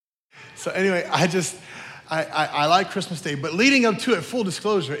So anyway, I like Christmas Day, but leading up to it, full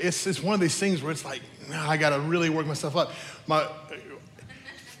disclosure, it's one of these things where it's like, I got to really work myself up.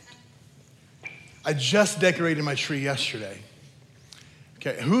 I just decorated my tree yesterday.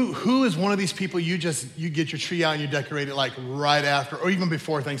 Okay, who is one of these people you get your tree out and you decorate it like right after or even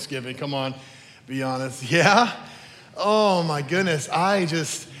before Thanksgiving? Come on, be honest. Yeah? Oh my goodness. I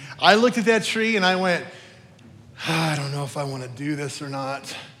looked at that tree and I went, I don't know if I want to do this or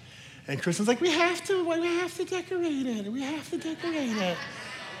not. And Kristen's like, we have to decorate it. We have to decorate it.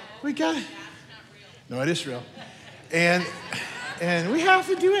 We got it. No, it is real. And we have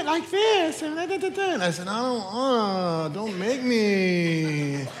to do it like this. And I said, don't make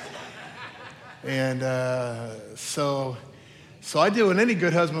me. And so I did what any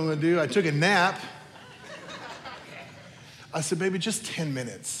good husband would do. I took a nap. I said, baby, just 10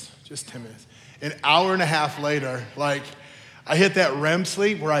 minutes. Just 10 minutes. An hour and a half later, like, I hit that REM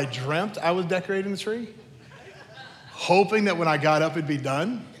sleep where I dreamt I was decorating the tree, hoping that when I got up it'd be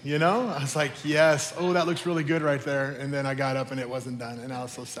done, you know? I was like, yes, oh, that looks really good right there. And then I got up and it wasn't done, and I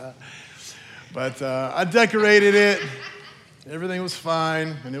was so sad. But I decorated it. Everything was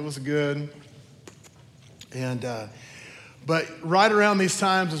fine, and it was good. And but right around these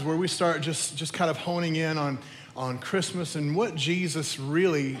times is where we start just kind of honing in on Christmas and what Jesus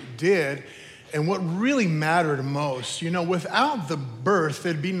really did. And what really mattered most, you know, without the birth,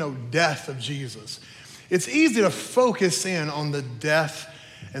 there'd be no death of Jesus. It's easy to focus in on the death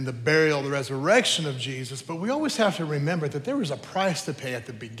and the burial, the resurrection of Jesus, but we always have to remember that there was a price to pay at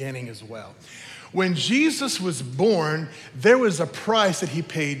the beginning as well. When Jesus was born, there was a price that he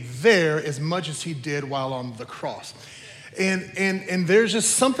paid there as much as he did while on the cross. And there's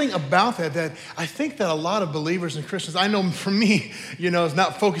just something about that I think that a lot of believers and Christians, I know for me, you know, is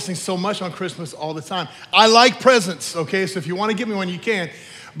not focusing so much on Christmas all the time. I like presents, okay? So if you want to give me one, you can.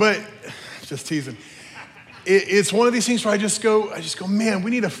 But just teasing. It's one of these things where I just go, man,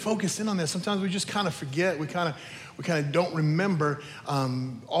 we need to focus in on this. Sometimes we just kind of forget. We kind of don't remember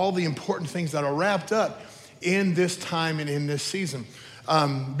all the important things that are wrapped up in this time and in this season.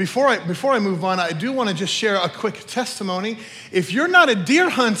 Before I move on, I do want to just share a quick testimony. If you're not a deer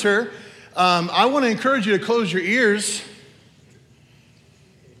hunter, I want to encourage you to close your ears.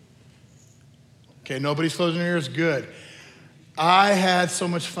 Okay, nobody's closing their ears. Good. I had so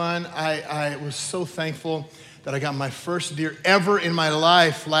much fun. I was so thankful that I got my first deer ever in my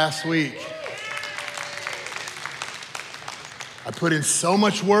life last week. I put in so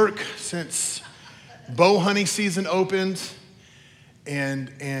much work since bow hunting season opened.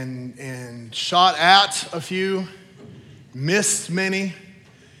 And shot at a few, missed many.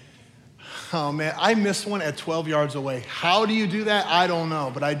 Oh man, I missed one at 12 yards away. How do you do that? I don't know,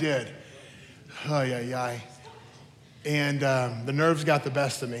 but I did. Oh yeah. And the nerves got the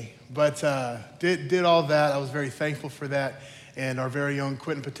best of me. But did all that. I was very thankful for that. And our very own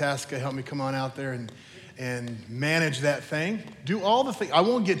Quentin Pataska helped me come on out there and manage that thing. Do all the things. I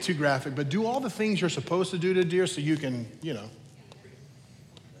won't get too graphic, but do all the things you're supposed to do to deer so you can, you know.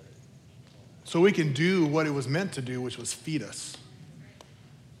 So we can do what it was meant to do, which was feed us.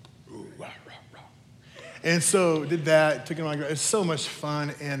 Ooh, rah, rah, rah. And so did that, took it on. It's so much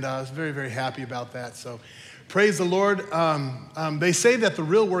fun, and I was very, very happy about that. So praise the Lord. They say that the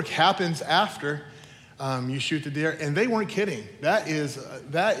real work happens after you shoot the deer, and they weren't kidding. That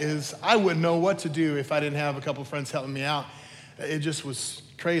is. I wouldn't know what to do if I didn't have a couple of friends helping me out. It just was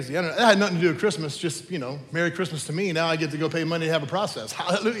crazy. I don't know, it had nothing to do with Christmas, just, you know, Merry Christmas to me. Now I get to go pay money to have a process.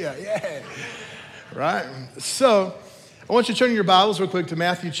 Hallelujah, yeah. Right? So I want you to turn your Bibles real quick to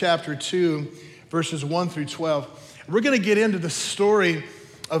Matthew chapter 2, verses 1 through 12. We're going to get into the story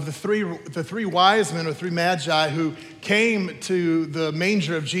of the three wise men or three magi who came to the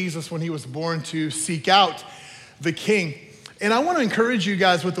manger of Jesus when he was born to seek out the king. And I want to encourage you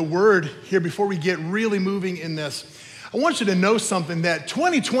guys with the word here before we get really moving in this. I want you to know something, that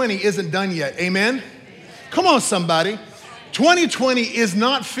 2020 isn't done yet. Amen? Come on, somebody. 2020 is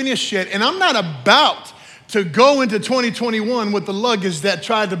not finished yet, and I'm not about to go into 2021 with the luggage that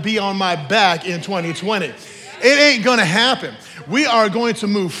tried to be on my back in 2020. It ain't gonna happen. We are going to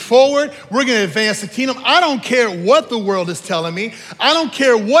move forward. We're going to advance the kingdom. I don't care what the world is telling me. I don't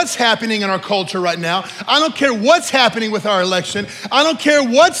care what's happening in our culture right now. I don't care what's happening with our election. I don't care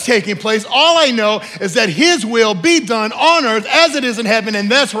what's taking place. All I know is that his will be done on earth as it is in heaven, and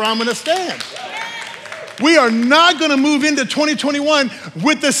that's where I'm going to stand. We are not going to move into 2021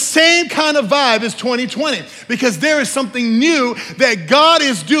 with the same kind of vibe as 2020, because there is something new that God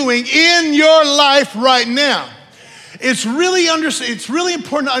is doing in your life right now. It's really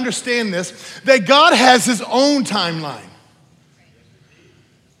important to understand this, that God has his own timeline.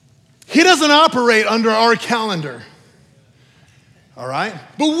 He doesn't operate under our calendar, all right?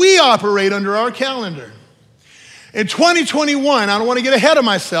 But we operate under our calendar. In 2021, I don't want to get ahead of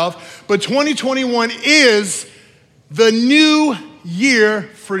myself, but 2021 is the new year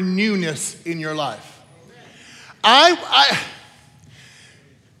for newness in your life.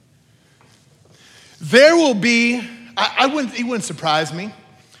 There will be, it wouldn't surprise me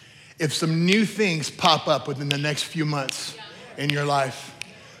if some new things pop up within the next few months in your life.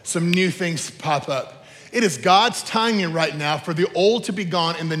 Some new things pop up. It is God's timing right now for the old to be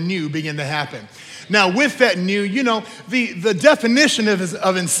gone and the new begin to happen. Now, with that new, the definition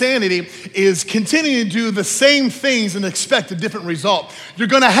of insanity is continuing to do the same things and expect a different result. You're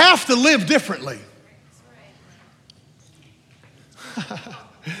going to have to live differently.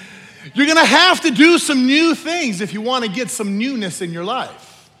 You're going to have to do some new things if you want to get some newness in your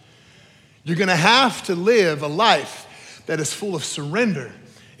life. You're going to have to live a life that is full of surrender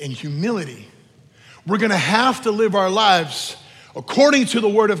and humility. We're going to have to live our lives according to the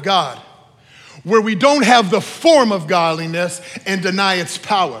Word of God, where we don't have the form of godliness and deny its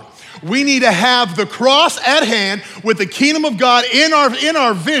power. We need to have the cross at hand with the kingdom of God in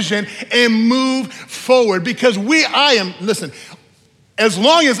our vision and move forward, because listen, as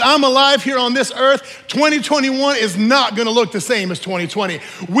long as I'm alive here on this earth, 2021 is not going to look the same as 2020.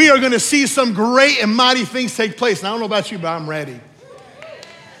 We are going to see some great and mighty things take place. And I don't know about you, but I'm ready.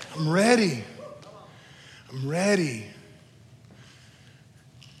 I'm ready. I'm ready.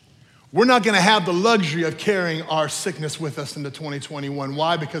 We're not going to have the luxury of carrying our sickness with us into 2021.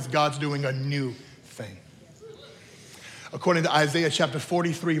 Why? Because God's doing a new thing. According to Isaiah chapter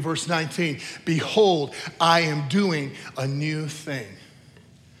 43, verse 19, behold, I am doing a new thing.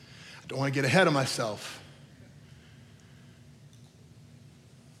 I don't want to get ahead of myself.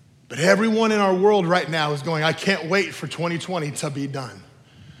 But everyone in our world right now is going, I can't wait for 2020 to be done.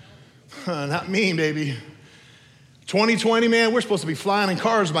 Not me, baby. 2020, man, we're supposed to be flying in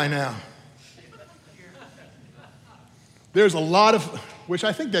cars by now. There's a lot of, which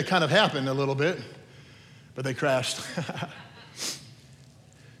I think that kind of happened a little bit, but they crashed.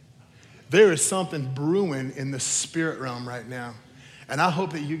 There is something brewing in the spirit realm right now. And I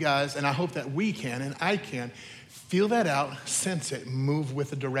hope that you guys, and I hope that we can, and I can, feel that out, sense it, move with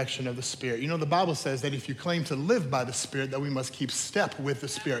the direction of the Spirit. The Bible says that if you claim to live by the Spirit, that we must keep step with the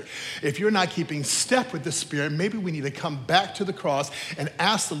Spirit. If you're not keeping step with the Spirit, maybe we need to come back to the cross and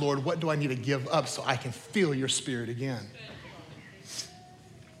ask the Lord, what do I need to give up so I can feel your Spirit again?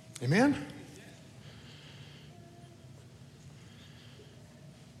 Amen?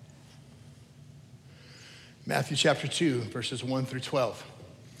 Matthew chapter 2, verses 1 through 12.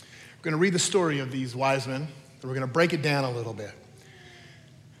 We're going to read the story of these wise men. And we're going to break it down a little bit.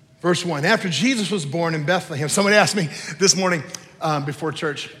 Verse 1, after Jesus was born in Bethlehem, somebody asked me this morning before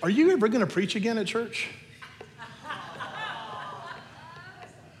church, are you ever going to preach again at church?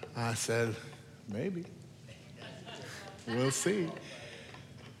 I said, maybe. We'll see.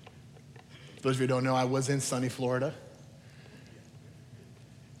 Those of you who don't know, I was in sunny Florida.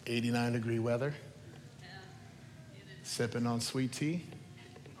 89-degree weather. Sipping on sweet tea.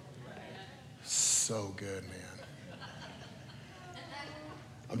 So good, man.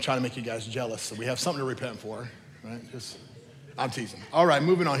 I'm trying to make you guys jealous, so we have something to repent for, right? I'm teasing. All right,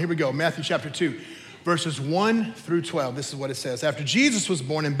 moving on. Here we go. Matthew chapter 2, verses 1 through 12. This is what it says. After Jesus was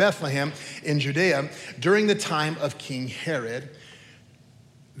born in Bethlehem in Judea, during the time of King Herod,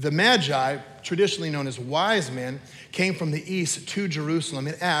 the Magi, traditionally known as wise men, came from the east to Jerusalem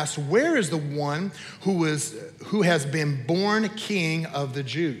and asked, where is the one who has been born King of the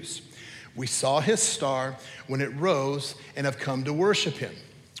Jews? We saw his star when it rose and have come to worship him.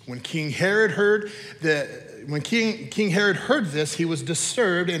 When King Herod heard this, he was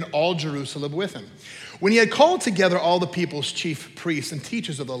disturbed, and all Jerusalem with him. When he had called together all the people's chief priests and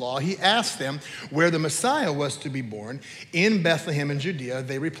teachers of the law, he asked them where the Messiah was to be born. In Bethlehem in Judea,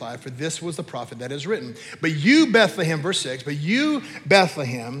 they replied, for this was the prophet that is written. But you, Bethlehem, verse 6, but you,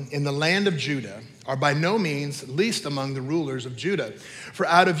 Bethlehem, in the land of Judah, are by no means least among the rulers of Judah. For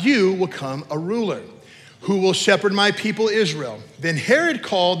out of you will come a ruler who will shepherd my people Israel. Then Herod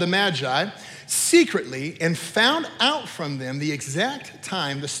called the Magi secretly and found out from them the exact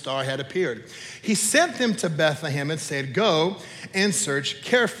time the star had appeared. He sent them to Bethlehem and said, go and search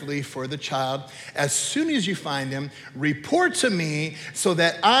carefully for the child. As soon as you find him, report to me so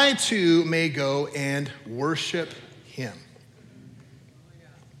that I too may go and worship him.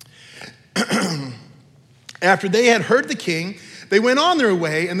 After they had heard the king, they went on their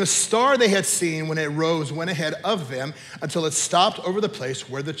way, and the star they had seen when it rose went ahead of them until it stopped over the place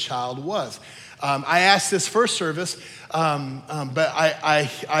where the child was. I asked this first service, but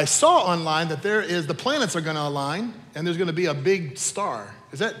I saw online that the planets are going to align, and there's going to be a big star.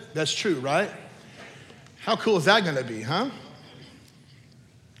 That's true, right? How cool is that going to be, huh?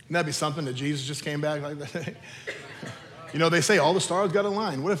 Wouldn't that be something that Jesus just came back like that? You know, they say all the stars got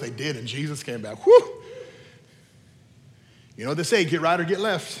aligned. What if they did and Jesus came back? Whew! You know what they say, get right or get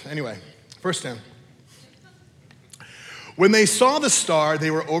left. Anyway, verse 10. When they saw the star, they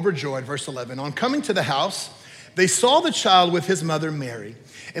were overjoyed. Verse 11. On coming to the house, they saw the child with his mother Mary,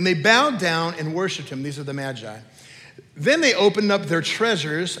 and they bowed down and worshiped him. These are the Magi. Then they opened up their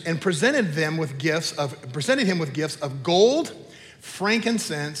treasures and presented him with gifts of gold,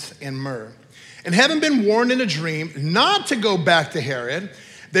 frankincense, and myrrh. And having been warned in a dream not to go back to Herod,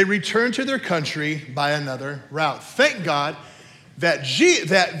 they returned to their country by another route. Thank God that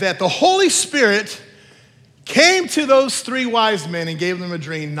the Holy Spirit came to those three wise men and gave them a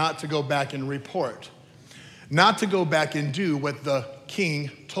dream not to go back and report, not to go back and do what the king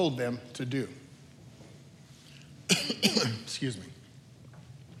told them to do. Excuse me.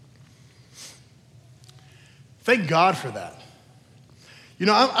 Thank God for that. You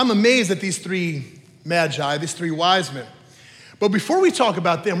know, I'm amazed at these three Magi, these three wise men. But before we talk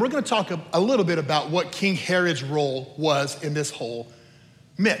about them, we're going to talk a little bit about what King Herod's role was in this whole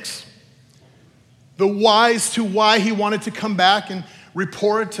mix. The whys to why he wanted to come back and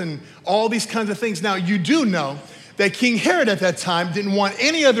report and all these kinds of things. Now, you do know that King Herod at that time didn't want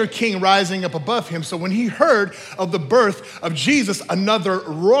any other king rising up above him. So when he heard of the birth of Jesus, another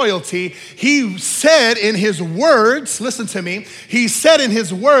royalty, he said in his words, listen to me, he said in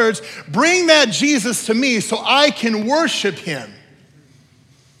his words, bring that Jesus to me so I can worship him.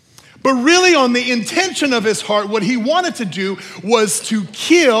 But really on the intention of his heart, what he wanted to do was to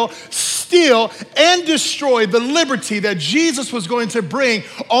kill, steal, and destroy the liberty that Jesus was going to bring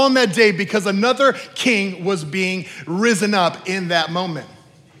on that day because another king was being risen up in that moment.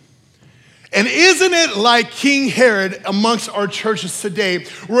 And isn't it like King Herod amongst our churches today,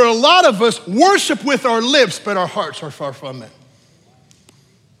 where a lot of us worship with our lips, but our hearts are far from it?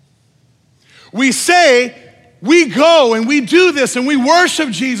 We say, we go and we do this and we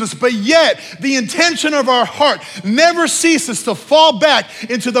worship Jesus, but yet the intention of our heart never ceases to fall back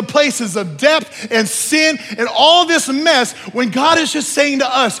into the places of depth and sin and all this mess when God is just saying to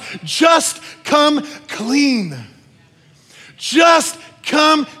us, just come clean. Just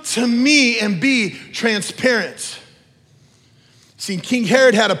come to me and be transparent. See, King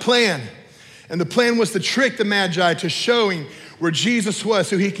Herod had a plan, and the plan was to trick the Magi to showing where Jesus was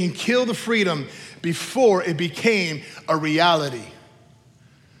so he can kill the freedom before it became a reality.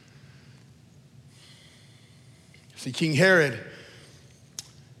 See, King Herod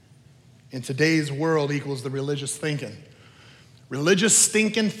in today's world equals the religious thinking. Religious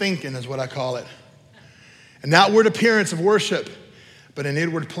stinking thinking is what I call it. An outward appearance of worship, but an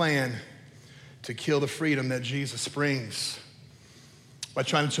inward plan to kill the freedom that Jesus brings by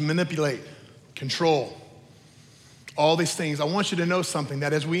trying to manipulate, control, all these things. I want you to know something,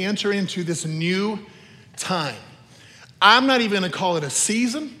 that as we enter into this new time, I'm not even going to call it a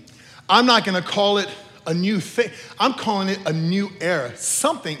season. I'm not going to call it a new thing. I'm calling it a new era.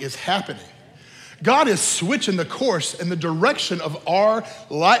 Something is happening. God is switching the course and the direction of our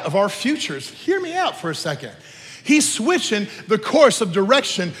life, of our futures. Hear me out for a second. He's switching the course of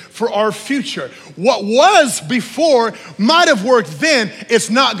direction for our future. What was before might have worked then. It's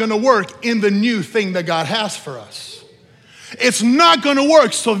not going to work in the new thing that God has for us. It's not going to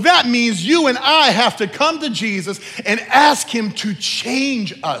work. So that means you and I have to come to Jesus and ask him to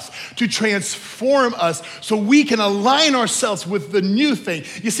change us, to transform us so we can align ourselves with the new thing.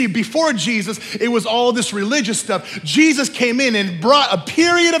 You see, before Jesus, it was all this religious stuff. Jesus came in and brought a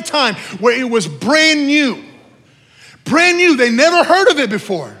period of time where it was brand new. Brand new. They never heard of it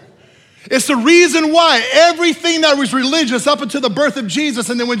before. It's the reason why everything that was religious up until the birth of Jesus,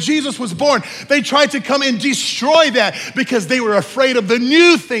 and then when Jesus was born, they tried to come and destroy that because they were afraid of the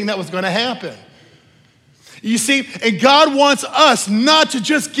new thing that was going to happen. You see, and God wants us not to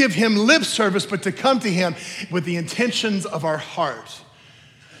just give him lip service, but to come to him with the intentions of our heart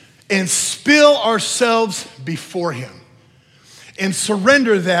and spill ourselves before him and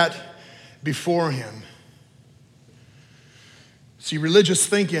surrender that before him. See, religious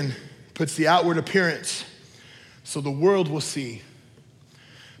thinking puts the outward appearance so the world will see.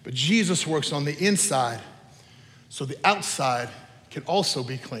 But Jesus works on the inside so the outside can also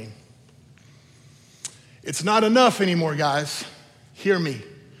be clean. It's not enough anymore, guys. Hear me.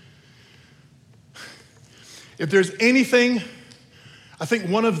 If there's anything, I think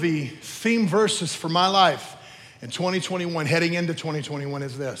one of the theme verses for my life in 2021, heading into 2021,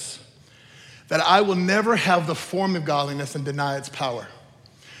 is this: that I will never have the form of godliness and deny its power.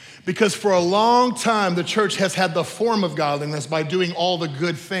 Because for a long time, the church has had the form of godliness by doing all the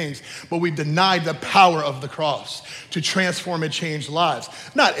good things, but we've denied the power of the cross to transform and change lives.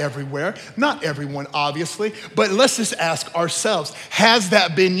 Not everywhere, not everyone, obviously, but let's just ask ourselves, has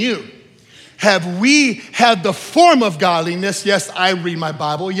that been you? Have we had the form of godliness? Yes, I read my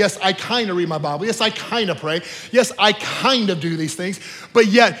Bible. Yes, I kind of read my Bible. Yes, I kind of pray. Yes, I kind of do these things. But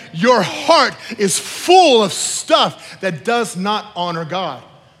yet your heart is full of stuff that does not honor God.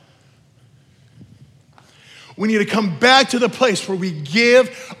 We need to come back to the place where we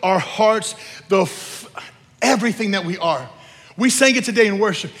give our hearts everything that we are. We sang it today in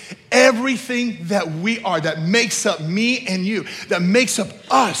worship. Everything that we are, that makes up me and you, that makes up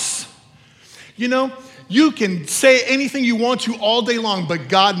us. You know, you can say anything you want to all day long, but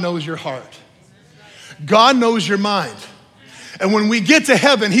God knows your heart. God knows your mind. And when we get to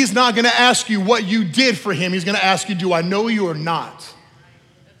heaven, he's not going to ask you what you did for him. He's going to ask you, do I know you or not?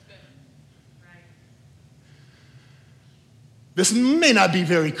 This may not be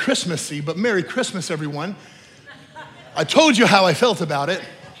very Christmassy, but Merry Christmas, everyone. I told you how I felt about it.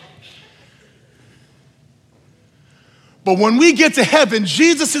 But when we get to heaven,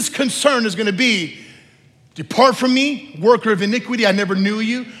 Jesus' concern is going to be, depart from me, worker of iniquity, I never knew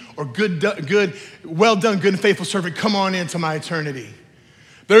you, or well done, good and faithful servant, come on into my eternity.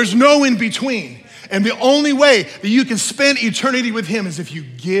 There's no in between. And the only way that you can spend eternity with him is if you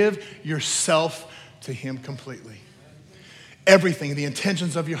give yourself to him completely. Everything, the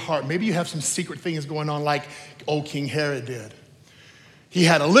intentions of your heart. Maybe you have some secret things going on like old King Herod did. He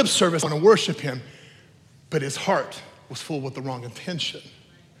had a lip service to worship him, but his heart was full with the wrong intention.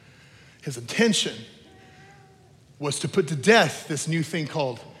 His intention was to put to death this new thing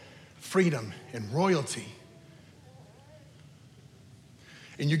called freedom and royalty.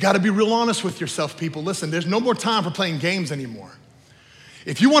 And you got to be real honest with yourself, people. Listen, there's no more time for playing games anymore.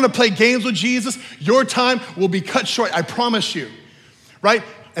 If you want to play games with Jesus, your time will be cut short, I promise you, right?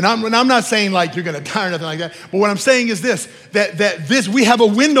 And I'm not saying like you're going to die or nothing like that, but what I'm saying is this, that we have a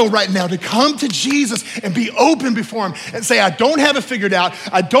window right now to come to Jesus and be open before him and say, I don't have it figured out.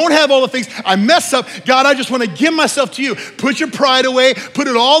 I don't have all the things. I mess up. God, I just want to give myself to you. Put your pride away. Put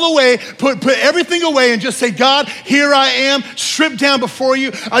it all away. Put everything away and just say, God, here I am, stripped down before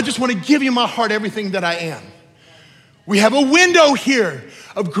you. I just want to give you my heart, everything that I am. We have a window here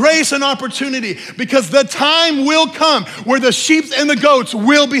of grace and opportunity because the time will come where the sheep and the goats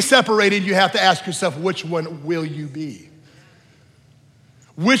will be separated. You have to ask yourself, which one will you be?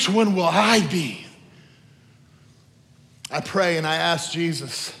 Which one will I be? I pray and I ask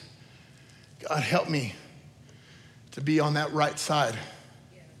Jesus, God, help me to be on that right side.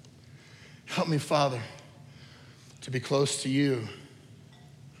 Help me, Father, to be close to you.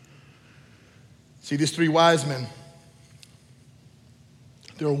 See, these three wise men,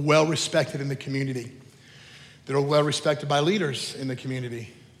 they're well respected in the community. They're well respected by leaders in the community.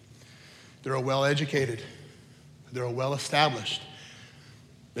 They're well educated. They're well established.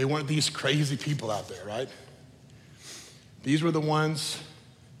 They weren't these crazy people out there, right? These were the ones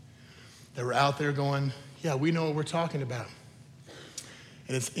that were out there going, yeah, we know what we're talking about.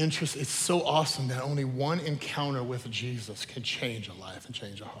 And it's interesting, it's so awesome that only one encounter with Jesus can change a life and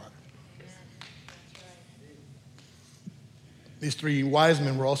change a heart. These three wise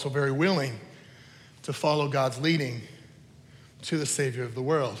men were also very willing to follow God's leading to the Savior of the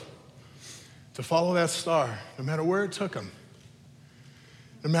world, to follow that star, no matter where it took them.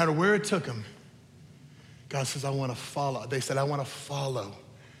 No matter where it took them, God says, I want to follow. They said, I want to follow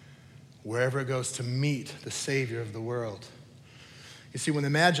wherever it goes to meet the Savior of the world. You see, when the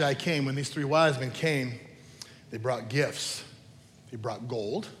Magi came, when these three wise men came, they brought gifts. They brought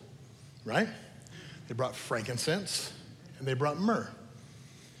gold, right? They brought frankincense. And they brought myrrh.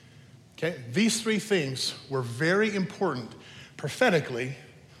 Okay, these three things were very important prophetically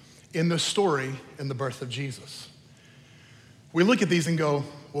in the story in the birth of Jesus. We look at these and go,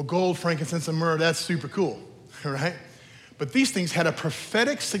 well, gold, frankincense, and myrrh, that's super cool, right? But these things had a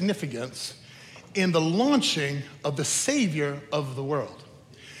prophetic significance in the launching of the Savior of the world.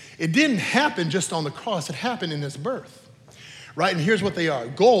 It didn't happen just on the cross, it happened in his birth, right? And here's what they are.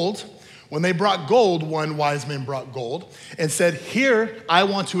 Gold. When they brought gold, one wise man brought gold and said, here, I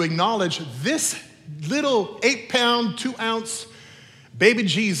want to acknowledge this little 8-pound, 2-ounce baby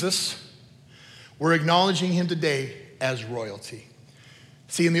Jesus. We're acknowledging him today as royalty.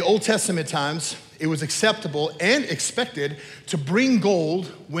 See, in the Old Testament times, it was acceptable and expected to bring gold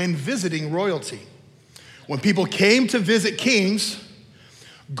when visiting royalty. When people came to visit kings,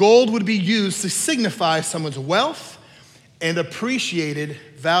 gold would be used to signify someone's wealth and appreciated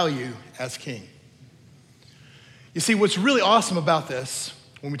value as king. You see, what's really awesome about this,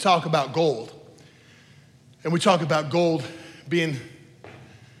 when we talk about gold, and we talk about gold being,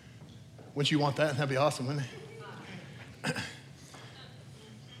 wouldn't you want that? That'd be awesome, wouldn't it?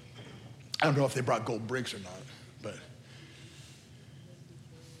 I don't know if they brought gold bricks or not, but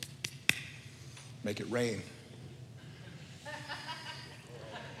make it rain.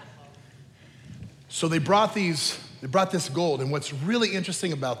 So they brought this gold, and what's really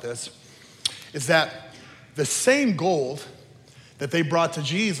interesting about this is that the same gold that they brought to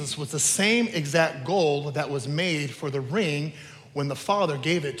Jesus was the same exact gold that was made for the ring when the father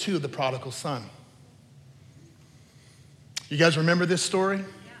gave it to the prodigal son. You guys remember this story?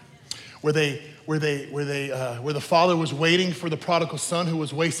 Where the father was waiting for the prodigal son who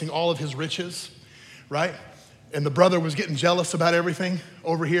was wasting all of his riches, right? And the brother was getting jealous about everything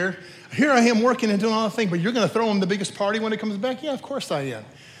over here. Here I am working and doing all the things, but you're going to throw him the biggest party when it comes back? Yeah, of course I am,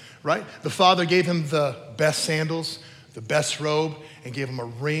 right? The father gave him the best sandals, the best robe, and gave him a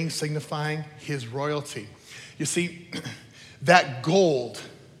ring signifying his royalty. You see, that gold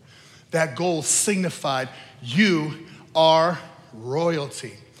signified you are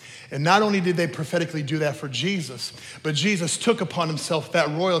royalty. And not only did they prophetically do that for Jesus, but Jesus took upon himself that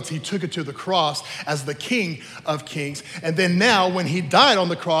royalty, took it to the cross as the King of Kings. And then now, when he died on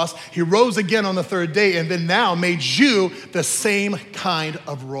the cross, he rose again on the third day, and then now made you the same kind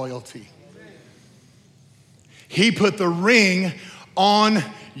of royalty. He put the ring on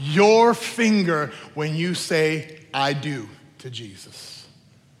your finger when you say, I do, to Jesus.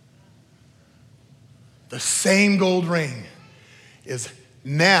 The same gold ring is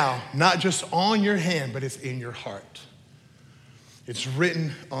now not just on your hand, but it's in your heart. It's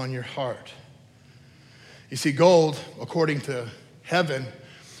written on your heart. You see, gold, according to heaven,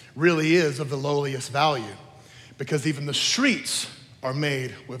 really is of the lowliest value because even the streets are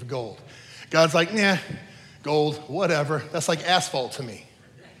made with gold. God's like, nah, gold, whatever. That's like asphalt to me.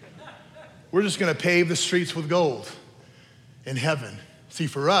 We're just going to pave the streets with gold in heaven. See,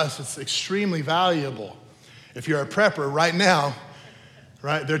 for us, it's extremely valuable. If you're a prepper right now,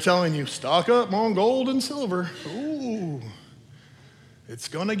 right, they're telling you, stock up on gold and silver. Ooh, it's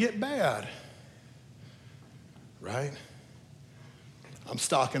going to get bad, right? I'm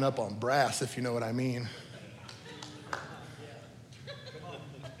stocking up on brass, if you know what I mean.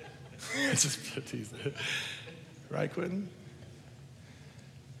 It's just teasing. Right, Quentin?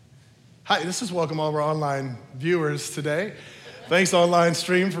 Hi, this is welcome all of our online viewers today. Thanks, online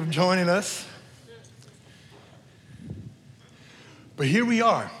stream, for joining us. But here we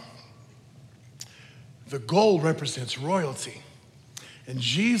are. The gold represents royalty. And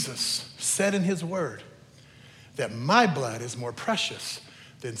Jesus said in his word that my blood is more precious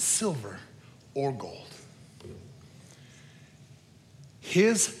than silver or gold.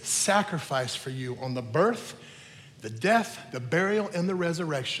 His sacrifice for you on the birth, the death, the burial, and the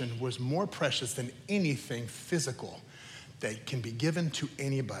resurrection was more precious than anything physical that can be given to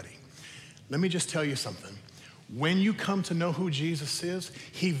anybody. Let me just tell you something. When you come to know who Jesus is,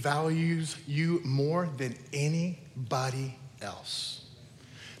 he values you more than anybody else,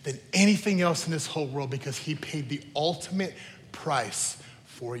 than anything else in this whole world, because he paid the ultimate price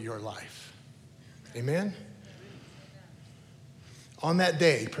for your life. Amen? On that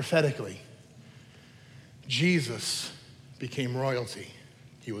day, prophetically, Jesus became royalty.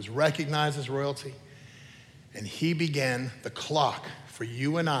 He was recognized as royalty, and he began the clock for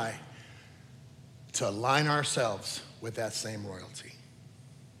you and I to align ourselves with that same royalty.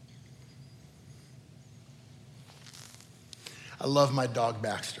 I love my dog,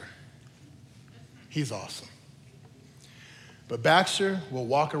 Baxter. He's awesome. But Baxter will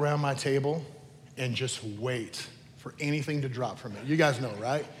walk around my table and just wait for anything to drop from it. You guys know,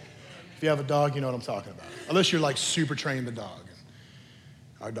 right? If you have a dog, you know what I'm talking about. Unless you're like super trained the dog.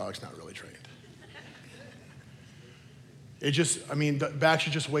 Our dog's not really trained. Baxter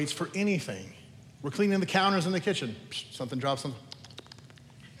just waits for anything. We're cleaning the counters in the kitchen. Something drops, something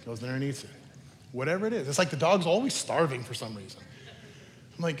goes there and eats it. Whatever it is. It's like the dog's always starving for some reason.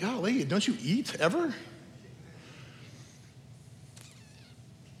 I'm like, golly, don't you eat ever?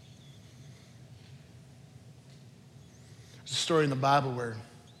 There's a story in the Bible where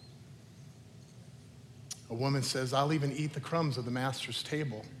a woman says, I'll even eat the crumbs of the master's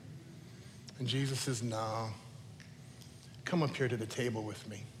table. And Jesus says, no, come up here to the table with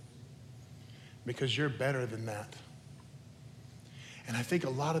me, because you're better than that. And I think a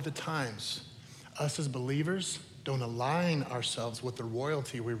lot of the times, us as believers don't align ourselves with the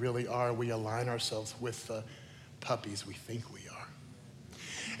royalty we really are. We align ourselves with the puppies we think we are.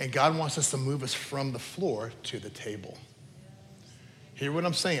 And God wants us to move us from the floor to the table. Hear what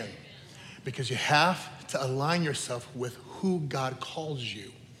I'm saying? Because you have to align yourself with who God calls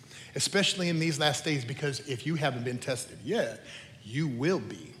you, especially in these last days, because if you haven't been tested yet, you will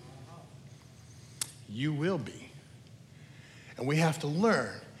be. You will be. And we have to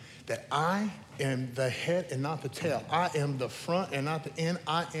learn that I am the head and not the tail. I am the front and not the end.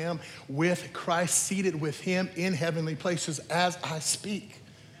 I am with Christ, seated with him in heavenly places as I speak.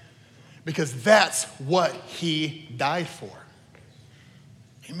 Because that's what he died for.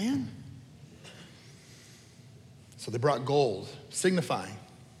 Amen? So they brought gold, signifying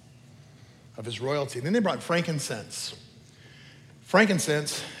of his royalty. Then they brought frankincense.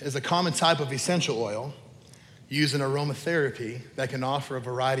 Frankincense is a common type of essential oil used in aromatherapy that can offer a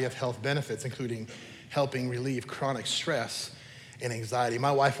variety of health benefits, including helping relieve chronic stress and anxiety.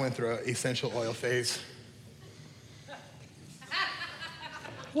 My wife went through an essential oil phase.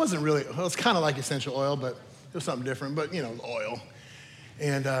 It wasn't really, well, it's kind of like essential oil, but it was something different, but oil.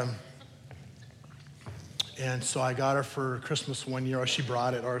 And so I got her for Christmas one year, or she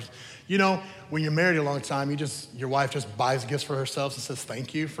brought it, or, when you're married a long time, your wife just buys gifts for herself and says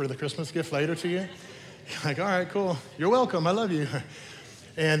thank you for the Christmas gift later to you. You're like, all right, cool. You're welcome. I love you.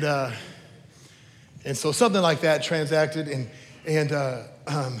 And so something like that transacted, and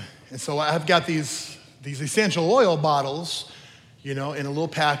so I've got these essential oil bottles, in a little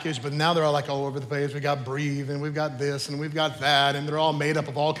package, but now they're all all over the place. We got Breathe, and we've got this, and we've got that, and they're all made up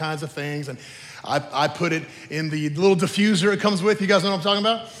of all kinds of things. And I put it in the little diffuser it comes with. You guys know what I'm talking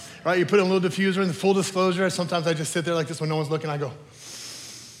about? Right? You put it in a little diffuser, in the full disclosure. Sometimes I just sit there like this when no one's looking. I go,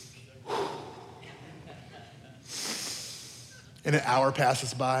 and an hour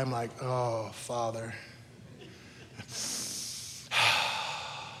passes by. I'm like, oh, Father.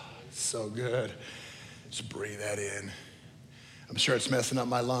 So good. Just breathe that in. I'm sure it's messing up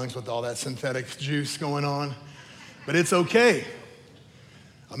my lungs with all that synthetic juice going on, but it's okay.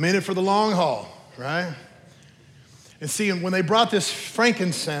 I'm in it for the long haul, right? And see, when they brought this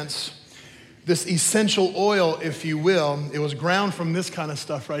frankincense, this essential oil, if you will, it was ground from this kind of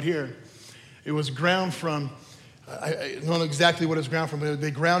stuff right here. It was ground from, I don't know exactly what it was ground from, but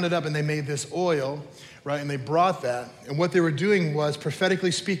they ground it up and they made this oil, right? And they brought that. And what they were doing was,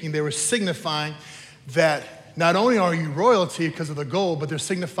 prophetically speaking, they were signifying that not only are you royalty because of the gold, but they're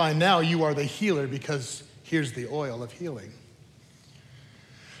signifying now you are the healer because here's the oil of healing.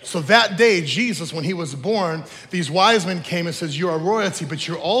 So that day, Jesus, when he was born, these wise men came and says, you are royalty, but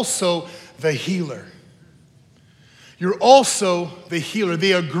you're also the healer. You're also the healer.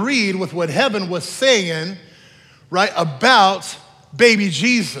 They agreed with what heaven was saying, right, about baby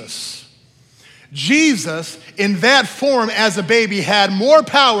Jesus. Jesus, in that form as a baby, had more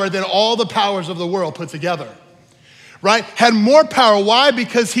power than all the powers of the world put together. Right? Had more power. Why?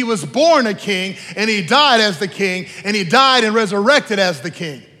 Because he was born a king, and he died as the king, and he died and resurrected as the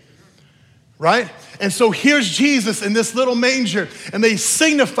king. Right? And so here's Jesus in this little manger, and they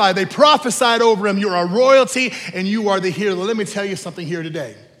signify, they prophesied over him, you're a royalty and you are the healer. Let me tell you something here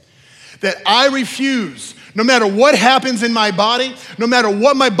today. That I refuse, no matter what happens in my body, no matter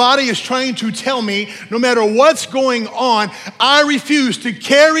what my body is trying to tell me, no matter what's going on, I refuse to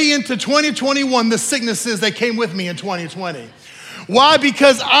carry into 2021 the sicknesses that came with me in 2020. Why?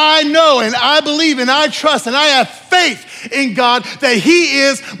 Because I know and I believe and I trust and I have faith in God that he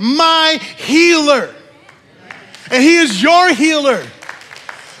is my healer. And he is your healer.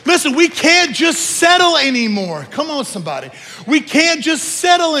 Listen, we can't just settle anymore. Come on, somebody. We can't just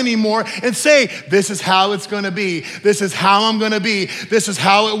settle anymore and say, this is how it's going to be. This is how I'm going to be. This is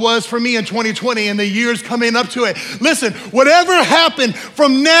how it was for me in 2020 and the years coming up to it. Listen, whatever happened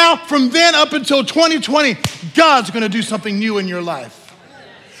from then up until 2020, God's going to do something new in your life.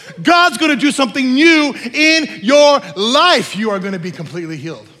 God's going to do something new in your life. You are going to be completely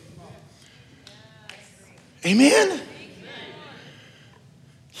healed. Amen?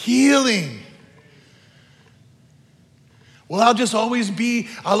 Healing. Well, I'll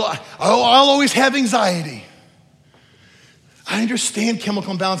always have anxiety. I understand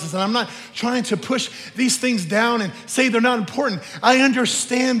chemical imbalances, and I'm not trying to push these things down and say they're not important. I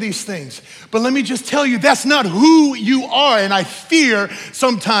understand these things. But let me just tell you, that's not who you are. And I fear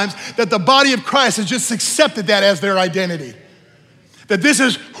sometimes that the body of Christ has just accepted that as their identity. That this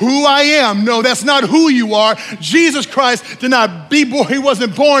is who I am. No, that's not who you are. Jesus Christ did not be born. He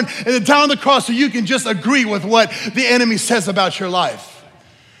wasn't born and then died on the cross so you can just agree with what the enemy says about your life.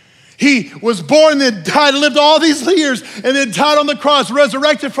 He was born and then died, lived all these years, and then died on the cross,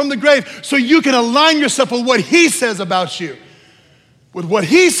 resurrected from the grave, so you can align yourself with what he says about you. With what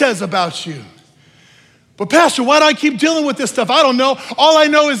he says about you. But Pastor, why do I keep dealing with this stuff? I don't know. All I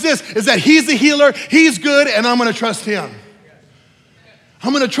know is this, is that he's the healer, he's good, and I'm gonna trust him.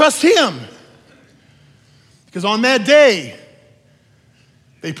 I'm going to trust him. Because on that day,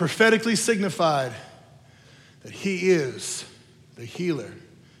 they prophetically signified that he is the healer.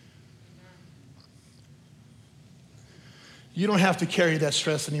 You don't have to carry that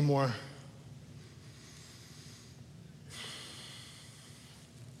stress anymore.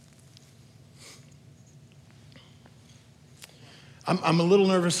 I'm a little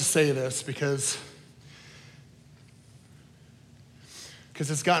nervous to say this because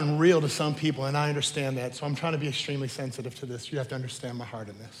it's gotten real to some people, and I understand that, so I'm trying to be extremely sensitive to this. You have to understand my heart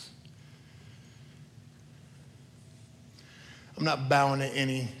in this. I'm not bowing to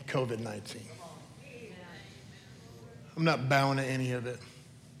any COVID-19. I'm not bowing to any of it.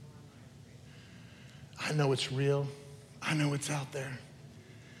 I know it's real. I know it's out there.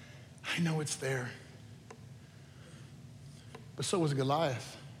 I know it's there. But so was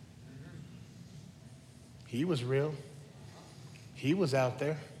Goliath. He was real. He was out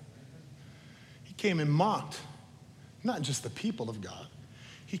there. He came and mocked, not just the people of God.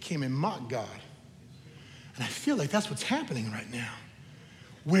 He came and mocked God. And I feel like that's what's happening right now.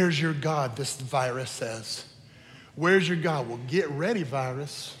 Where's your God, this virus says. Where's your God? Well, get ready,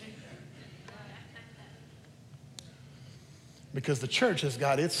 virus. Because the church has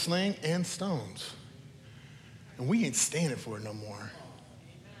got its sling and stones. And we ain't standing for it no more.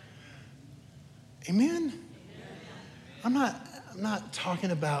 Amen? I'm not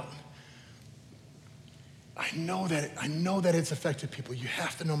talking about, I know that it's affected people. You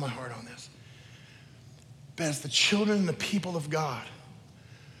have to know my heart on this. But as the children and the people of God,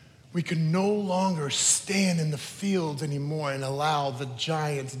 we can no longer stand in the fields anymore and allow the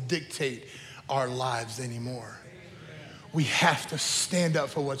giants dictate our lives anymore. We have to stand up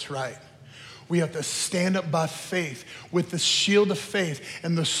for what's right. We have to stand up by faith with the shield of faith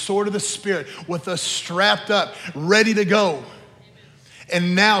and the sword of the Spirit, with us strapped up, ready to go.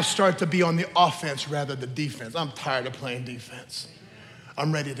 And now start to be on the offense rather than defense. I'm tired of playing defense.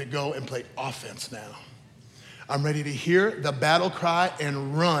 I'm ready to go and play offense now. I'm ready to hear the battle cry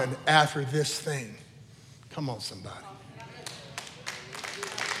and run after this thing. Come on, somebody.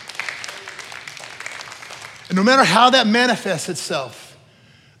 And no matter how that manifests itself,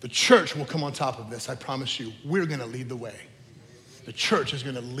 the church will come on top of this. I promise you, we're going to lead the way. The church is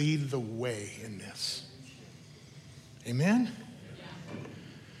going to lead the way in this. Amen?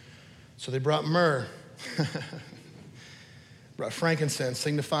 So they brought myrrh, brought frankincense,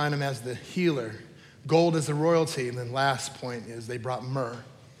 signifying him as the healer. Gold is the royalty. And then last point is they brought myrrh.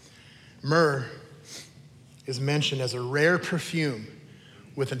 Myrrh is mentioned as a rare perfume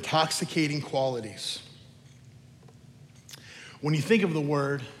with intoxicating qualities. When you think of the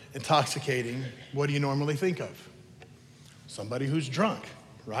word intoxicating, what do you normally think of? Somebody who's drunk,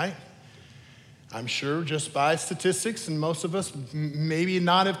 right? I'm sure just by statistics, and most of us maybe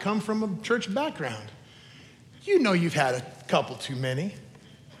not have come from a church background. You know you've had a couple too many,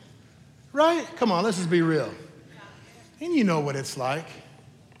 right? Come on, let's just be real. And you know what it's like,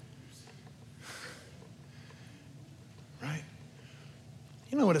 right?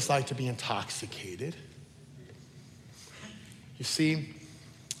 You know what it's like to be intoxicated. You see,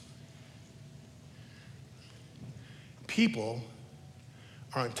 people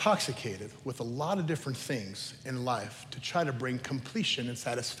are intoxicated with a lot of different things in life to try to bring completion and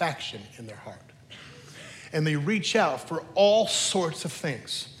satisfaction in their heart. And they reach out for all sorts of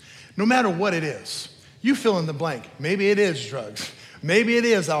things, no matter what it is. You fill in the blank. Maybe it is drugs. Maybe it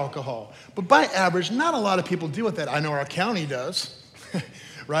is alcohol. But by average, not a lot of people deal with that. I know our county does.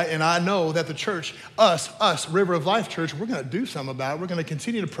 Right? And I know that the church, us, River of Life Church, we're going to do something about it. We're going to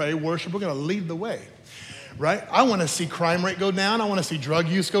continue to pray, worship. We're going to lead the way. Right? I want to see crime rate go down. I want to see drug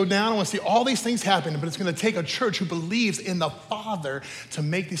use go down. I want to see all these things happen. But it's going to take a church who believes in the Father to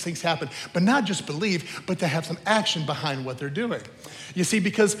make these things happen. But not just believe, but to have some action behind what they're doing. You see,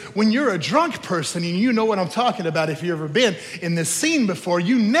 because when you're a drunk person, and you know what I'm talking about if you've ever been in this scene before,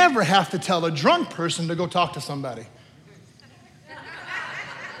 you never have to tell a drunk person to go talk to somebody.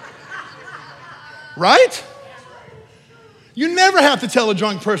 Right? You never have to tell a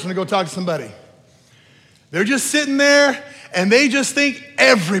drunk person to go talk to somebody. They're just sitting there and they just think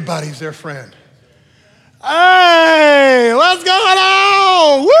everybody's their friend. Hey, what's going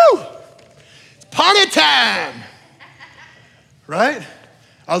on? Woo! It's party time. Right?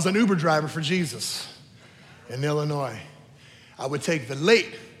 I was an Uber driver for Jesus in Illinois. I would take the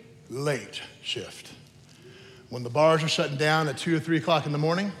late shift. When the bars were shutting down at 2 or 3 o'clock in the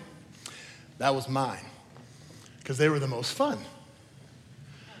morning, that was mine, because they were the most fun.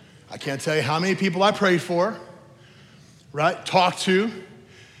 I can't tell you how many people I prayed for, right, talked to.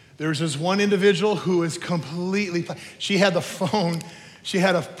 There was this one individual who was completely, she had the phone She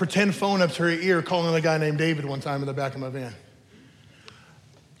had a pretend phone up to her ear calling a guy named David one time in the back of my van.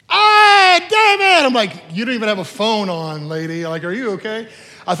 Hey, David! I'm like, you don't even have a phone on, lady. Like, are you okay?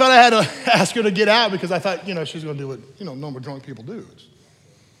 I thought I had to ask her to get out because I thought, she's going to do what, normal drunk people do.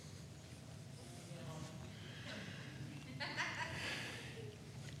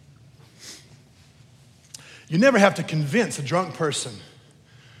 You never have to convince a drunk person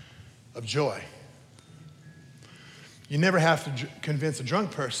of joy. You never have to convince a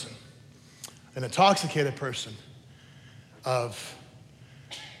drunk person, an intoxicated person, of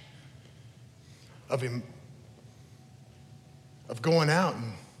going out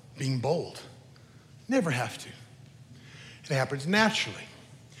and being bold. Never have to. It happens naturally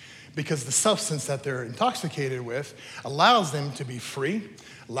because the substance that they're intoxicated with allows them to be free,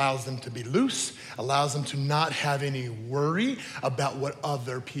 allows them to be loose, allows them to not have any worry about what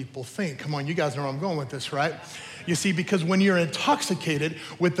other people think. Come on, you guys know where I'm going with this, right? You see, because when you're intoxicated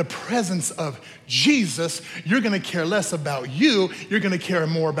with the presence of Jesus, you're gonna care less about you, you're gonna care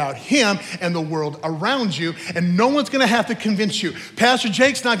more about him and the world around you, and no one's gonna have to convince you. Pastor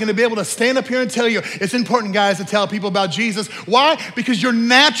Jake's not gonna be able to stand up here and tell you, it's important, guys, to tell people about Jesus. Why? Because you're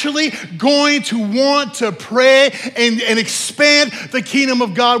naturally going to want to pray and expand the kingdom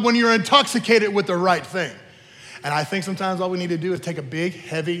of God when you're intoxicated with the right thing. And I think sometimes all we need to do is take a big,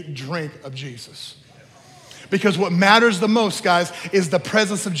 heavy drink of Jesus. Because what matters the most, guys, is the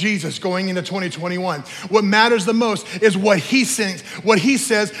presence of Jesus going into 2021. What matters the most is what he sings, what he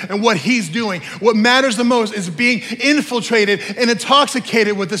says, and what he's doing. What matters the most is being infiltrated and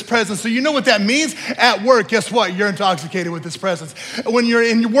intoxicated with this presence. So you know what that means? At work, guess what? You're intoxicated with this presence. When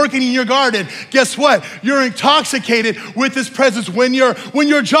you're working in your garden, guess what? You're intoxicated with this presence. When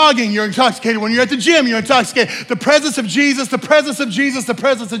you're jogging, you're intoxicated. When you're at the gym, you're intoxicated. The presence of Jesus, the presence of Jesus, the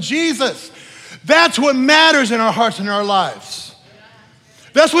presence of Jesus. That's what matters in our hearts and our lives.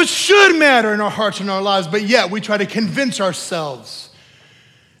 That's what should matter in our hearts and our lives, but yet we try to convince ourselves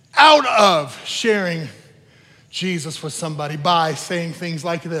out of sharing Jesus with somebody by saying things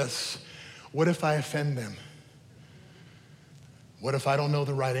like this. What if I offend them? What if I don't know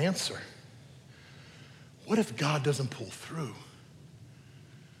the right answer? What if God doesn't pull through?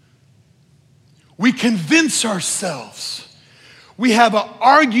 We convince ourselves. We have an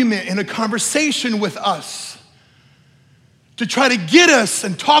argument and a conversation with us to try to get us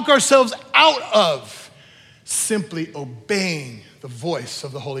and talk ourselves out of simply obeying the voice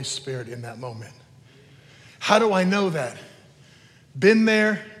of the Holy Spirit in that moment. How do I know that? Been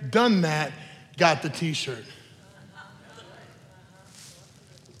there, done that, got the t-shirt.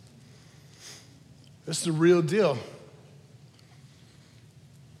 This is the real deal.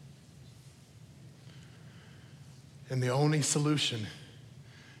 And the only solution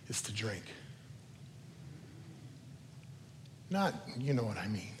is to drink. Not, you know what I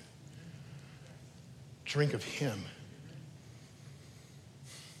mean. Drink of him.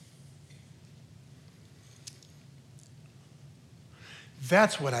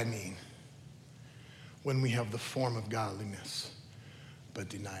 That's what I mean when we have the form of godliness, but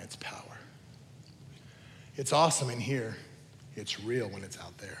deny its power. It's awesome in here. It's real when it's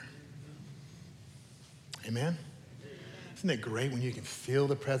out there. Amen? Isn't it great when you can feel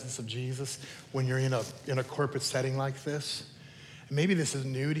the presence of Jesus when you're in a corporate setting like this? And maybe this is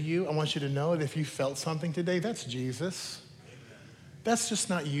new to you. I want you to know that if you felt something today, that's Jesus. That's just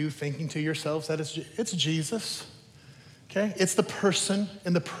not you thinking to yourselves that it's Jesus. Okay? It's the person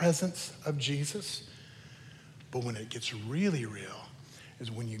and the presence of Jesus. But when it gets really real is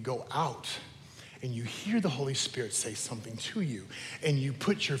when you go out and you hear the Holy Spirit say something to you, and you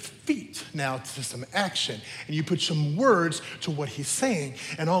put your feet now to some action, and you put some words to what he's saying,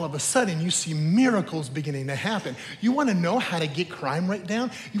 and all of a sudden you see miracles beginning to happen. You wanna know how to get crime rate down?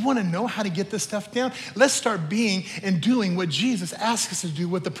 You wanna know how to get this stuff down? Let's start being and doing what Jesus asks us to do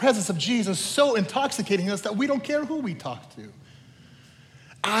with the presence of Jesus so intoxicating us that we don't care who we talk to.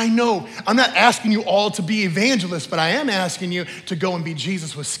 I know, I'm not asking you all to be evangelists, but I am asking you to go and be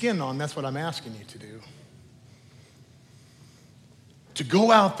Jesus with skin on. That's what I'm asking you to do. To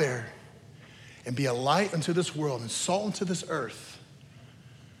go out there and be a light unto this world and salt unto this earth.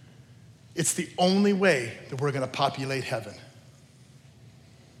 It's the only way that we're gonna populate heaven.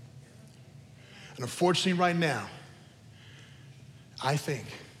 And unfortunately right now, I think,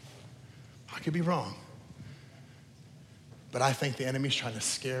 I could be wrong, but I think the enemy's trying to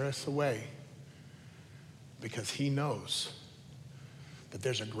scare us away because he knows that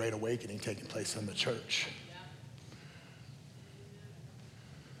there's a great awakening taking place in the church.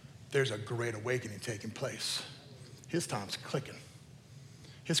 There's a great awakening taking place. His time's clicking.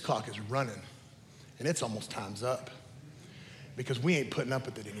 His clock is running, and it's almost time's up. because we ain't putting up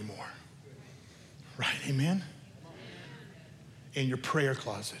with it anymore. Right, amen? In your prayer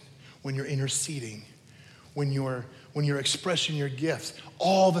closet, when you're interceding, when you're expressing your gifts,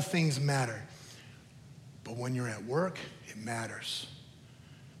 all the things matter. But when you're at work, it matters.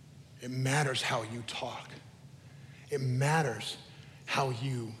 It matters how you talk. It matters how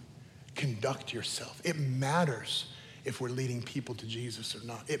you conduct yourself. It matters if we're leading people to Jesus or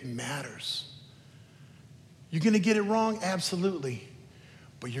not. It matters. You're gonna get it wrong? Absolutely.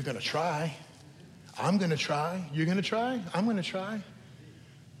 But you're gonna try. I'm gonna try. You're gonna try? I'm gonna try.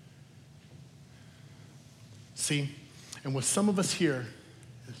 See, and with some of us here,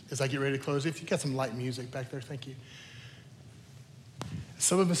 as I get ready to close, if you got some light music back there, thank you.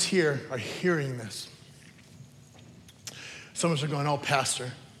 Some of us here are hearing this. Some of us are going, oh,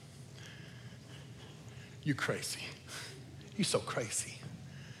 Pastor, you crazy. You so crazy.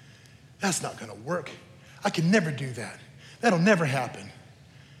 That's not gonna work. I can never do that. That'll never happen.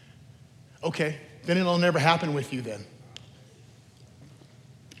 Okay, then it'll never happen with you then.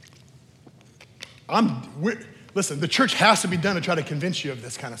 Listen, the church has to be done to try to convince you of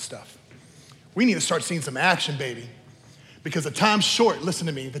this kind of stuff. We need to start seeing some action, baby. Because the time's short, listen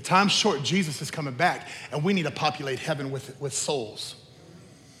to me, the time's short, Jesus is coming back, and we need to populate heaven with souls.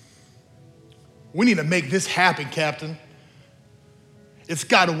 We need to make this happen, Captain. It's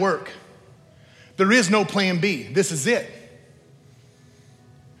gotta work. There is no plan B. This is it.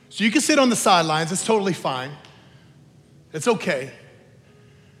 So you can sit on the sidelines, it's totally fine. It's okay.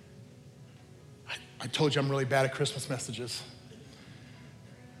 I told you I'm really bad at Christmas messages.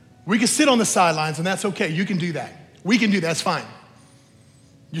 We can sit on the sidelines and that's okay, you can do that. We can do that, that's fine.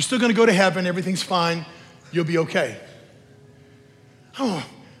 You're still gonna go to heaven, everything's fine, you'll be okay. I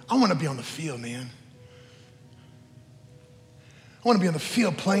wanna be on the field, man. I wanna be on the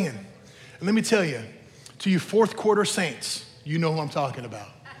field playing. And let me tell you, to you fourth quarter saints, you know who I'm talking about.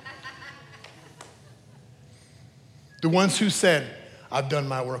 The ones who said, I've done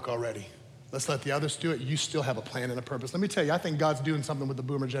my work already. Let's let the others do it. You still have a plan and a purpose. Let me tell you, I think God's doing something with the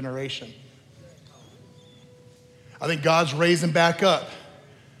boomer generation. I think God's raising back up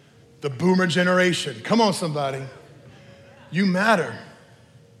the boomer generation. Come on, somebody. You matter.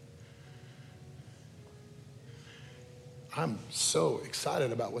 I'm so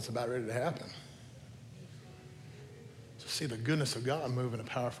excited about what's about ready to happen. To see the goodness of God move in a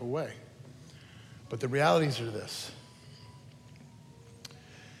powerful way. But the realities are this,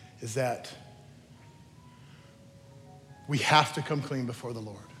 is that we have to come clean before the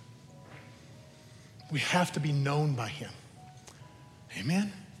Lord. We have to be known by him.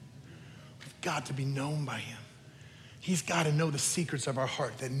 Amen? We've got to be known by him. He's got to know the secrets of our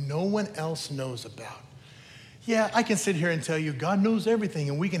heart that no one else knows about. Yeah, I can sit here and tell you God knows everything,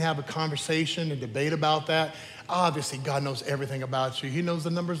 and we can have a conversation and debate about that. Obviously, God knows everything about you. He knows the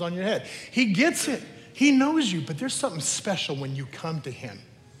numbers on your head. He gets it. He knows you, but there's something special when you come to him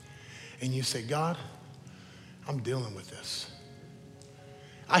and you say, God, I'm dealing with this.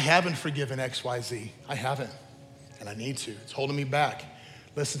 I haven't forgiven XYZ. I haven't, and I need to. It's holding me back.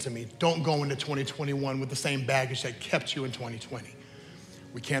 Listen to me. Don't go into 2021 with the same baggage that kept you in 2020.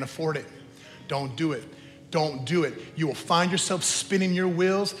 We can't afford it. Don't do it. Don't do it. You will find yourself spinning your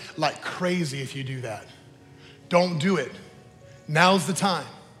wheels like crazy if you do that. Don't do it. Now's the time.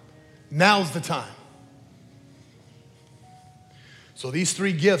 Now's the time. So these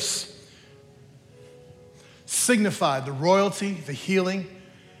three gifts signify the royalty, the healing,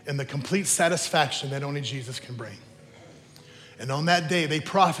 and the complete satisfaction that only Jesus can bring. And on that day, they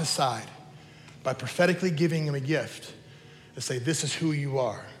prophesied by prophetically giving him a gift to say, this is who you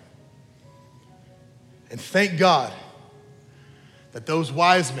are. And thank God that those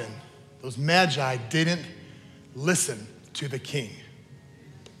wise men, those magi, didn't listen to the king.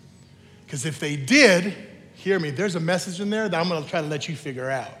 Because if they did, hear me, there's a message in there that I'm gonna try to let you figure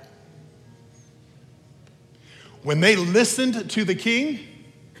out. When they listened to the king,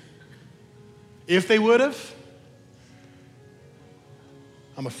 if they would have,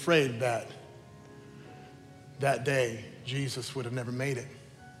 I'm afraid that that day Jesus would have never made it.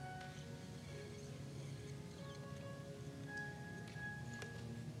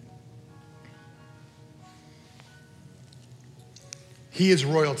 He is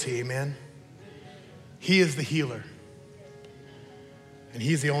royalty, amen? He is the healer. And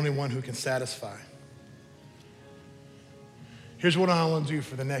he's the only one who can satisfy. Here's what I want to do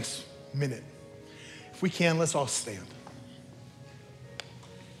for the next minute. If we can, let's all stand.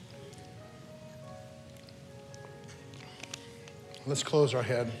 Let's close our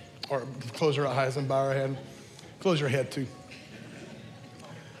head, or close our eyes and bow our head. Close your head too.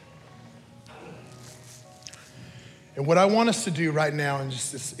 And what I want us to do right now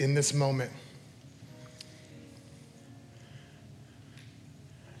in this moment,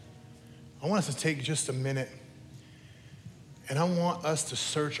 I want us to take just a minute and I want us to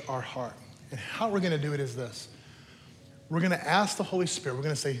search our heart. And how we're going to do it is this. We're going to ask the Holy Spirit, we're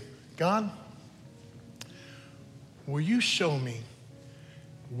going to say, God, will you show me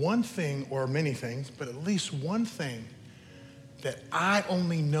one thing or many things, but at least one thing that I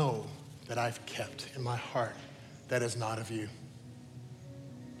only know that I've kept in my heart that is not of you?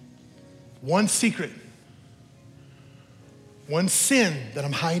 One secret, one sin that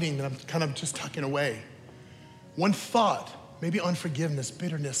I'm hiding, that I'm kind of just tucking away. One thought, maybe unforgiveness,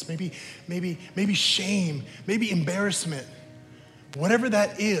 bitterness, maybe shame, maybe embarrassment. Whatever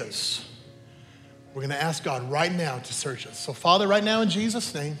that is, we're gonna ask God right now to search us. So Father, right now in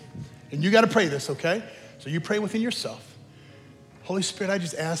Jesus' name, and you gotta pray this, okay? So you pray within yourself. Holy Spirit, I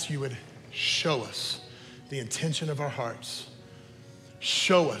just ask you would show us the intention of our hearts.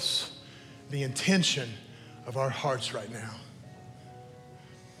 Show us the intention of our hearts right now.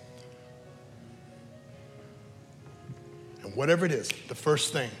 And whatever it is, the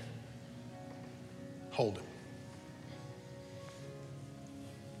first thing, hold it.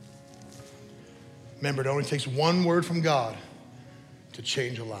 Remember, it only takes one word from God to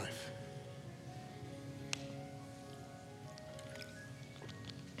change a life.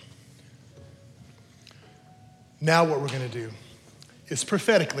 Now what we're going to do is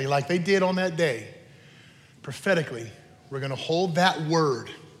prophetically, like they did on that day, prophetically, we're going to hold that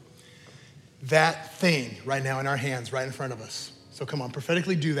word, that thing right now in our hands, right in front of us. So come on,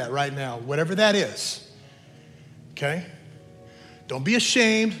 prophetically do that right now, whatever that is, okay? Don't be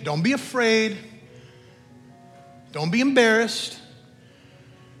ashamed. Don't be afraid. Don't be embarrassed.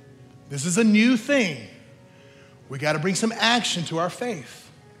 This is a new thing. We got to bring some action to our faith.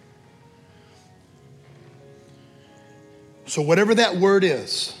 So whatever that word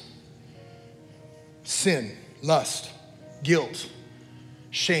is, sin, lust, guilt,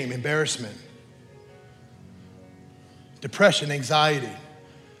 shame, embarrassment, depression, anxiety,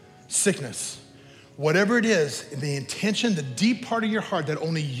 sickness, whatever it is, the intention, the deep part of your heart that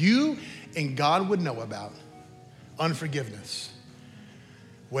only you and God would know about, unforgiveness,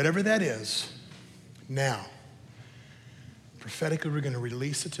 whatever that is, now, prophetically, we're going to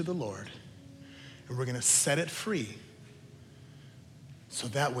release it to the Lord and we're going to set it free so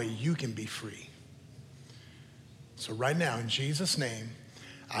that way you can be free. So right now, in Jesus' name,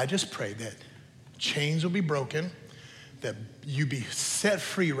 I just pray that chains will be broken, that you be set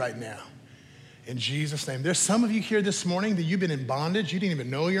free right now. In Jesus' name. There's some of you here this morning that you've been in bondage. You didn't even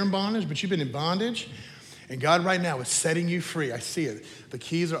know you're in bondage, but you've been in bondage. And God right now is setting you free. I see it. The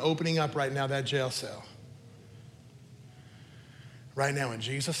keys are opening up right now, that jail cell. Right now, in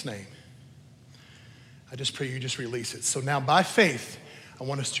Jesus' name, I just pray you just release it. So now by faith, I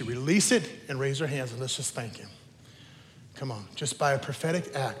want us to release it and raise our hands and let's just thank him. Come on, just by a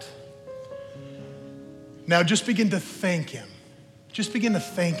prophetic act. Now just begin to thank him. Just begin to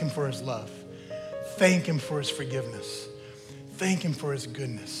thank him for his love. Thank him for his forgiveness. Thank him for his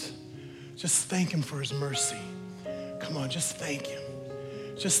goodness. Just thank him for his mercy. Come on, just thank him.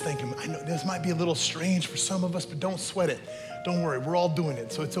 Just thank him. I know this might be a little strange for some of us, but don't sweat it. Don't worry, we're all doing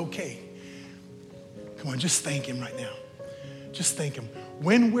it, so it's okay. Come on, just thank him right now. Just thank him.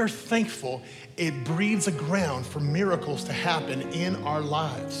 When we're thankful, it breeds a ground for miracles to happen in our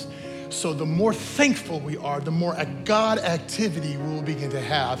lives. So the more thankful we are, the more God activity we will begin to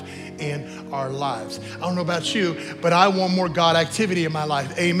have in our lives. I don't know about you, but I want more God activity in my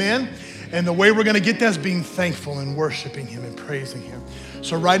life. Amen? And the way we're going to get that is being thankful and worshiping him and praising him.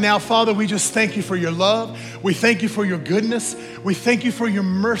 So right now, Father, we just thank you for your love. We thank you for your goodness. We thank you for your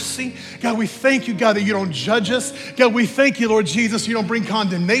mercy. God, we thank you, God, that you don't judge us. God, we thank you, Lord Jesus, you don't bring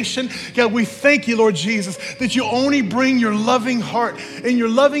condemnation. God, we thank you, Lord Jesus, that you only bring your loving heart and your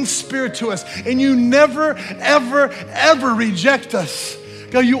loving spirit to us. And you never, ever, ever reject us.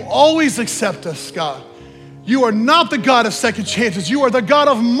 God, you always accept us, God. You are not the God of second chances. You are the God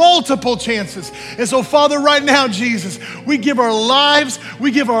of multiple chances. And so, Father, right now, Jesus, we give our lives,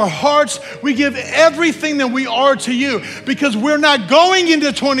 we give our hearts, we give everything that we are to you because we're not going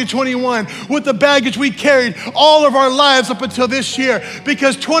into 2021 with the baggage we carried all of our lives up until this year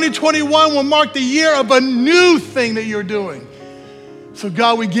because 2021 will mark the year of a new thing that you're doing. So,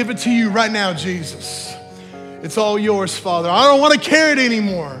 God, we give it to you right now, Jesus. It's all yours, Father. I don't want to carry it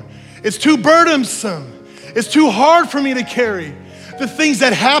anymore. It's too burdensome. It's too hard for me to carry. the things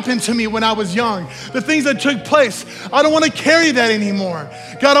that happened to me when I was young, the things that took place. I don't want to carry that anymore.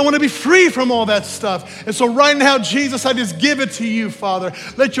 God, I want to be free from all that stuff. And so right now, Jesus, I just give it to you, Father.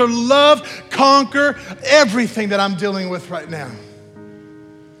 Let your love conquer everything that I'm dealing with right now.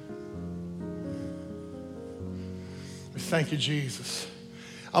 Thank you, Jesus.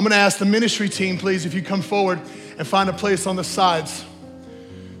 I'm going to ask the ministry team, please, if you come forward and find a place on the sides.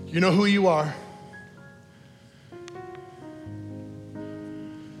 You know who you are.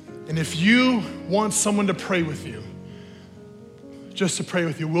 And if you want someone to pray with you, just to pray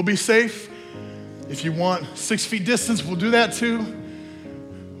with you, we'll be safe. If you want 6 feet distance, we'll do that too.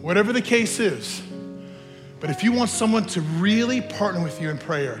 Whatever the case is. But if you want someone to really partner with you in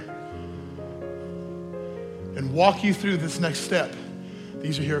prayer and walk you through this next step,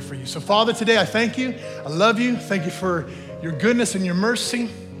 these are here for you. So Father, today I thank you. I love you. Thank you for your goodness and your mercy.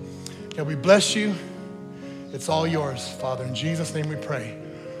 God, we bless you. It's all yours, Father. In Jesus' name we pray.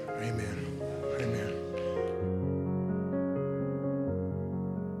 Amen.